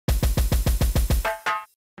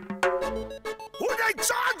might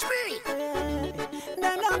charge me.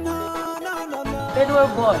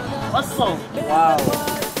 Benueboy, what's up? Wow.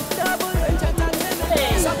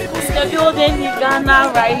 Hey, it's the building in Ghana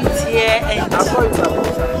right here, and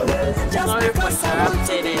sorry for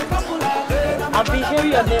interrupting it. I've been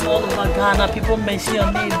hearing your name all over Ghana. People mention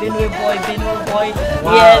your name, Benueboy, Benueboy.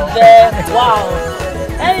 Wow. Here, there, wow.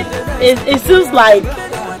 And it seems like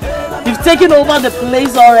you've taken over the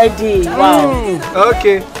place already. Wow.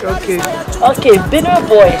 Okay. Okay,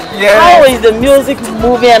 Benueboy. Yeah. How is the music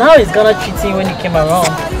moving and how is Ghana treating when you came around?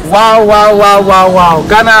 Wow.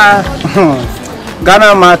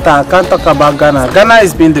 Ghana matter. Can't talk about Ghana. Ghana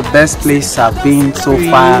has been the best place I've been so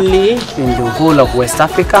far in the whole of West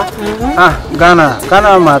Africa.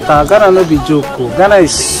 Ghana matter. Ghana no be joke. Ghana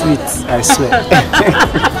is sweet, I swear.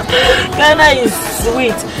 Ghana is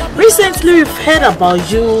sweet. Recently we've heard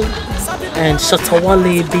about you and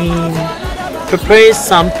Shatawale being preparing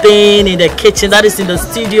something in the kitchen, that is in the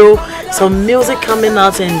studio, some music coming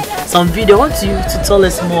out and some video. I want you to tell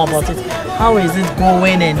us more about it. How is it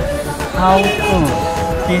going and how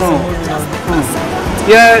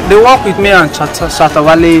Yeah, they work with me and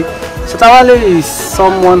Shatawale. Shatawale is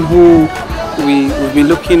someone who we've been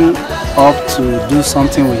looking up to do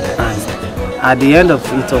something with, and at the end of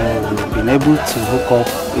it all, we've been able to hook up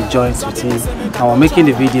a joint with him, and we're making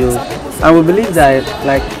the video, and we believe that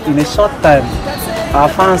like in a short time our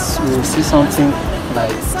fans will see something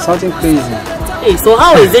crazy. Hey, so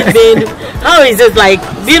how is it been? How is it like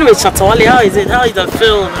being with Shatawale? How is it? How is the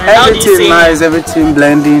film? Everything nice, everything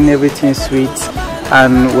blending, everything sweet,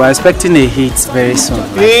 and we're expecting a hit very soon.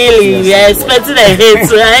 Really? Yes. We're expecting a hit,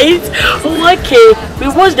 right? Okay, we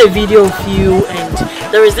watched the video of you, and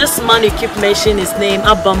there is this man you keep mentioning his name,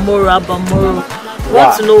 Abamoro.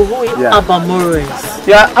 Want to know who Abamoro is?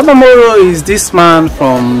 Yeah, Abamoro is this man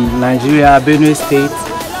from Nigeria, Benue State,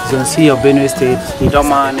 Zone C of Benue State,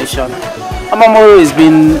 Idoma Nation. Abamoro has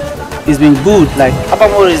been good. Like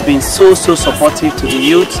Abamoro has been so supportive to the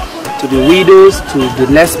youth, to the widows, to the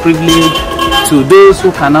less privileged, to those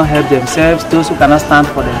who cannot help themselves, those who cannot stand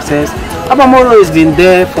for themselves. Abamoro has been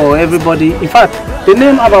there for everybody. In fact, the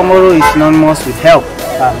name Abamoro is synonymous with help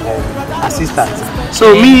and assistance.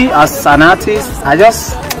 So me as an artist, I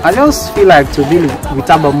just feel like to be with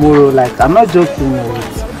Abamoro. Like I'm not joking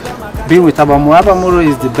with being with Abamoro. Abamoro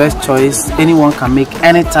is the best choice anyone can make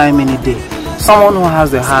anytime, any day. Someone who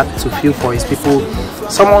has the heart to feel for his people,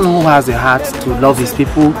 someone who has the heart to love his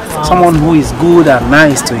people, someone who is good and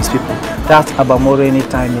nice to his people. That's Abamoro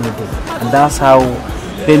anytime, any day. And that's how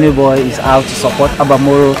Benueboy is out to support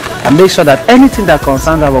Abamoro and make sure that anything that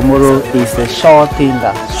concerns Abamoro is a sure thing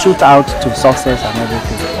that shoot out to success and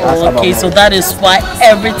everything. Okay, so that is why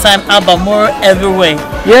every time Abamoro everywhere.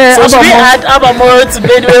 Yeah, so should we add Abamoro to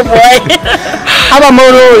Benueboy?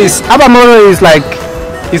 Abamoro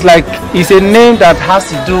is a name that has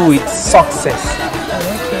to do with success.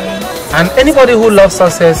 And anybody who loves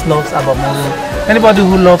success loves Abamoro. Anybody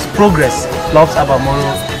who loves progress loves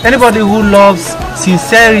Abamoro. Anybody who loves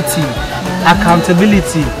sincerity,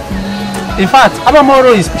 accountability. In fact,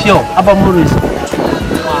 Abamoro is pure. Abamoro is pure.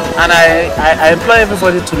 And I implore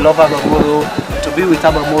everybody to love Abamoro, to be with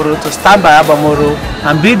Abamoro, to stand by Abamoro,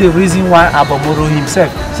 and be the reason why Abamoro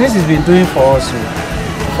himself, since he's been doing for us,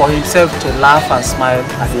 for himself to laugh and smile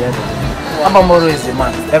at the end of it. Abamoro is the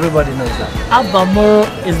man. Everybody knows that. Abamoro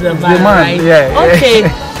is the man, right? Yeah. Okay,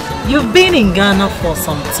 you've been in Ghana for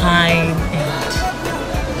some time,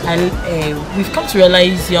 and we've come to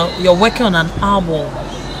realize you're working on an album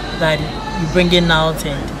that you're bringing out,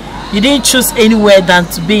 and you didn't choose anywhere than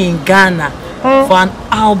to be in Ghana for an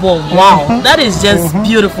album. Wow, that is just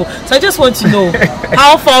beautiful. So I just want to know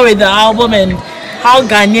how far with the album and how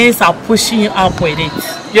Ghanaians are pushing you up with it.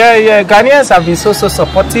 Yeah, Ghanaians have been so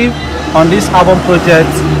supportive on this album project.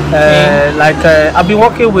 I've been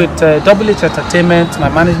working with WH Entertainment, my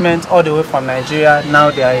management, all the way from Nigeria.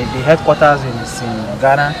 Now they are in the headquarters in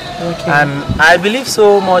Ghana. And I believe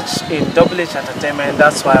so much in WH Entertainment,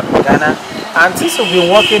 that's why I'm in Ghana. And since we've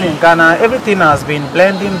been working in Ghana, everything has been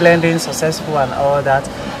blending, successful and all that.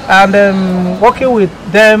 And working with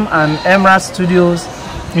them and Emerald Studios,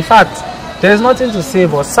 in fact, there is nothing to say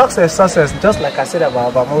but success, just like I said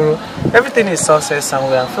about Abamoro. Everything is success and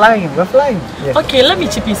we're flying. Yeah. Okay, let me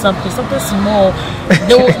chip in something small.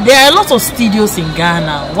 There are a lot of studios in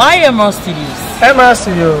Ghana. Why Emerald Studios? Emerald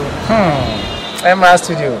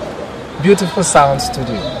Studio. Beautiful sound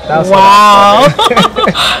studio. That's wow.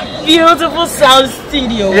 Beautiful sound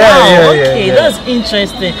studio. That's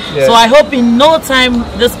interesting. Yeah. So I hope in no time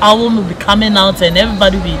this album will be coming out and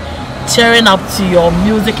everybody will be cheering up to your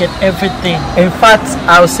music and everything. In fact,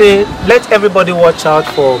 I would say let everybody watch out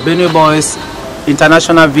for Benueboy's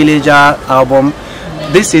International Villager album.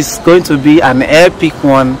 This is going to be an epic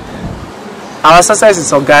one. Our success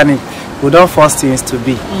is organic. We don't force things to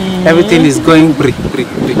be. Everything is going brick.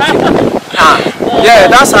 Yeah,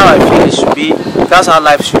 that's how I feel it should be. That's how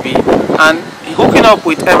life should be. And hooking up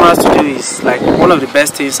with Emma Studio is like one of the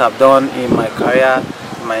best things I've done in my career,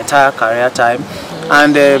 in my entire career time.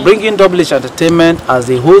 And bringing Double H Entertainment as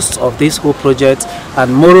the host of this whole project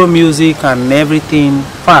and Moro Music and everything,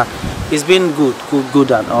 it's been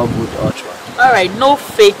good and all good, all true. Alright, no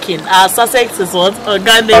faking. Our success is what?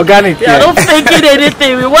 Organic. Organic, yeah. No faking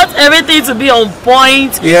anything. We want everything to be on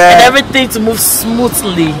point and everything to move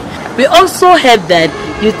smoothly. We also heard that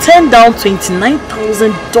you turned down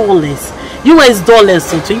 $29,000 US dollars,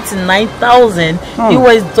 so 29,000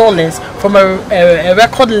 US dollars from a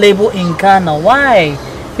record label in Ghana. Why?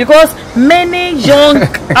 Because many young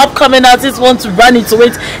upcoming artists want to run into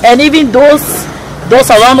it, and even those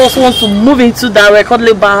around us want to move into that record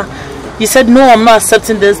label. He said, no, I'm not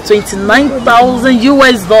accepting this. 29,000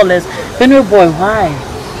 US dollars. Benueboy, why?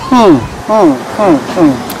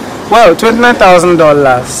 Well,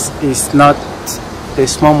 $29,000 is not a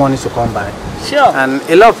small money to come by. Sure. And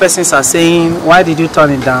a lot of persons are saying, why did you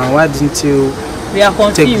turn it down? Why didn't you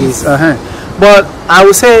take this? But I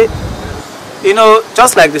would say, you know,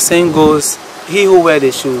 just like the saying goes, he who wears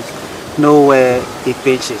the shoe know where he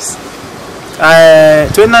pitches.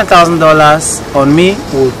 $29,000 on me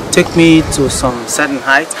would take me to some certain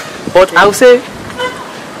height, but I would say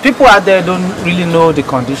people out there don't really know the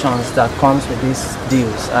conditions that comes with these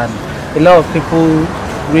deals, and a lot of people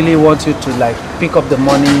really want you to like pick up the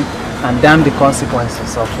money and damn the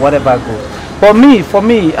consequences of whatever goes. For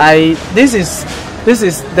me, there's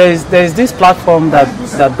this platform that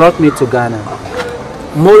brought me to Ghana.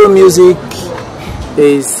 Moro Music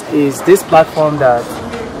is this platform that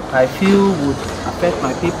I feel would affect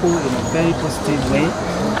my people in a very positive way.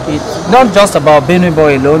 It's not just about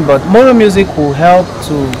Benueboy alone, but Moro Music will help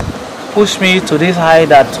to push me to this high,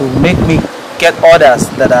 that to make me get others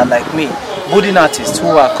that are like me, budding artists who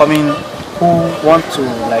are coming, who want to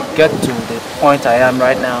like get to the point I am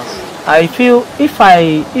right now. I feel if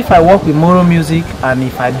I work with Moro Music, and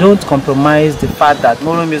if I don't compromise the fact that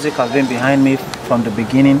Moro Music has been behind me from the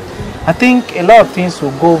beginning, I think a lot of things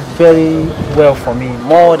will go very well for me,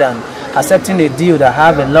 more than accepting a deal that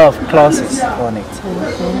have a lot of clauses on it.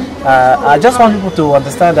 I just want people to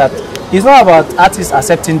understand that it's not about artists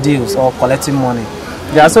accepting deals or collecting money.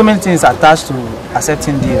 There are so many things attached to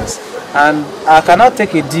accepting deals, and I cannot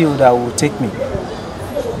take a deal that will take me.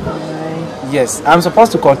 Yes, I'm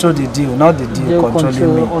supposed to control the deal, not the deal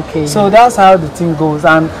controlling me. Okay. So that's how the thing goes.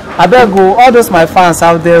 And I beg you, all those my fans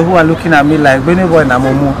out there who are looking at me like, Benueboy and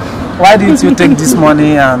Amomu, why didn't you take this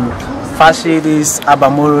money and fashion this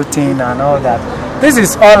Abamoro thing and all that? This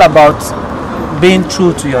is all about being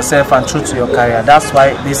true to yourself and true to your career. That's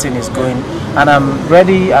why this thing is going. And I'm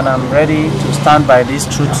ready to stand by this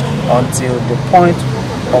truth until the point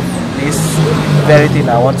of this very thing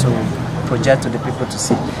I want to project to the people to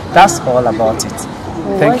see. That's all about it.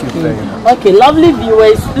 Thank you very much. Okay, lovely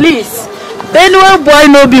viewers, please. Benueboy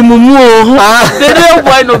no be mumu.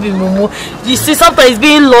 Benueboy no be mumu. You see, sometimes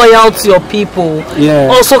being loyal to your people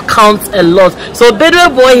also counts a lot. So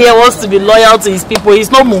Benueboy here wants to be loyal to his people.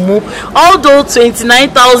 He's not mumu. Although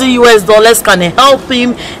 29,000 US dollars can help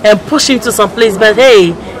him and push him to some place, but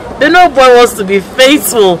hey, Benueboy wants to be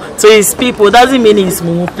faithful to his people. Doesn't mean he's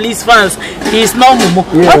mumu. Please, fans, he's not mumu.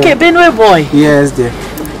 Yeah. Okay, Benueboy. Yes, dear.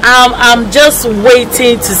 I'm just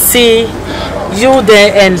waiting to see you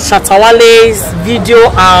there and Shatawale's video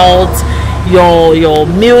out, your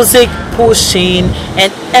music pushing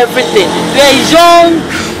and everything. You're a young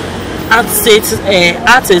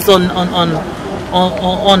artist on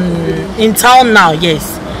in town now.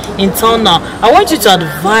 Yes, in town now. I want you to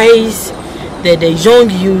advise the young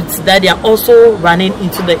youths that they are also running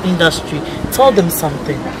into the industry. Tell them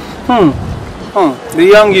something. The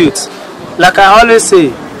young youths, like I always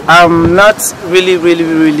say, I'm not really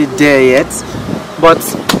there yet, but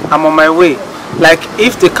I'm on my way. Like,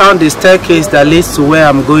 if they count the staircase that leads to where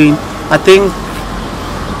I'm going, I think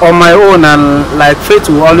on my own, and like fate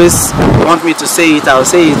will always want me to say it, I'll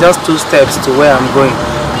say it's just 2 steps to where I'm going.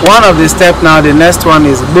 One of the steps now, the next one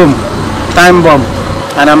is boom, time bomb,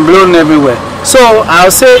 and I'm blown everywhere. So I'll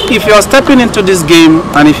say, if you're stepping into this game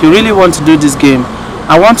and if you really want to do this game,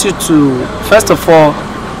 I want you to first of all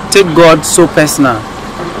take God so personal.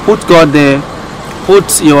 Put God there,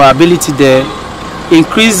 put your ability there,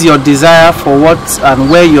 increase your desire for what and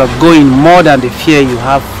where you are going more than the fear you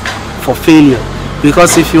have for failure.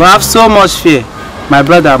 Because if you have so much fear, my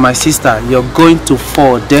brother, my sister, you're going to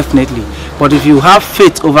fall definitely. But if you have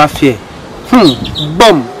faith over fear,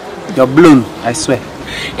 Boom, you're blown, I swear.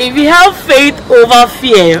 If you have faith over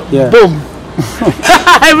fear, boom.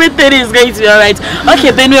 Everything is going to be alright.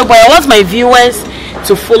 Okay, Benueboy, I want my viewers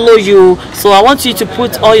to follow you, so I want you to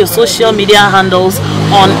put all your social media handles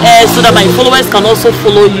on air so that my followers can also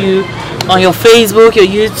follow you on your Facebook, your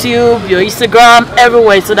YouTube, your Instagram,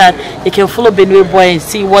 everywhere, so that they can follow Benueboy and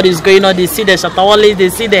see what is going on. They see the Shatawale, they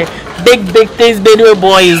see the big things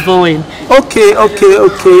Benueboy is doing. Okay.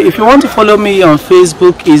 If you want to follow me on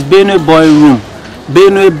Facebook, is Benueboy Room.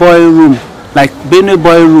 Benueboy Room, like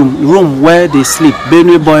Benueboy room where they sleep.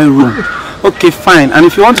 Benueboy Room. Okay, fine. And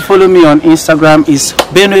if you want to follow me on Instagram, is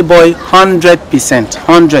Benueboy 100%.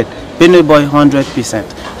 100. Benueboy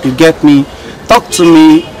 100%. You get me? Talk to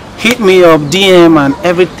me. Hit me up, DM, and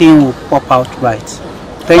everything will pop out right.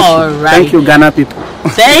 Thank you. Thank you, Ghana people.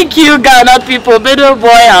 Thank you, Ghana people.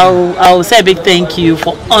 Benueboy, I'll say a big thank you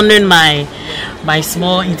for honoring my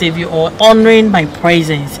small interview or honoring my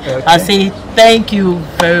presence. Okay. I say thank you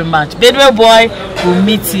very much. Benueboy will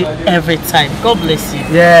meet you every time. God bless you.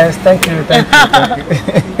 Yes, thank you. Thank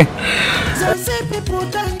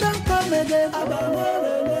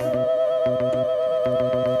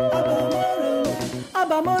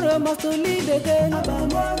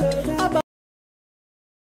you.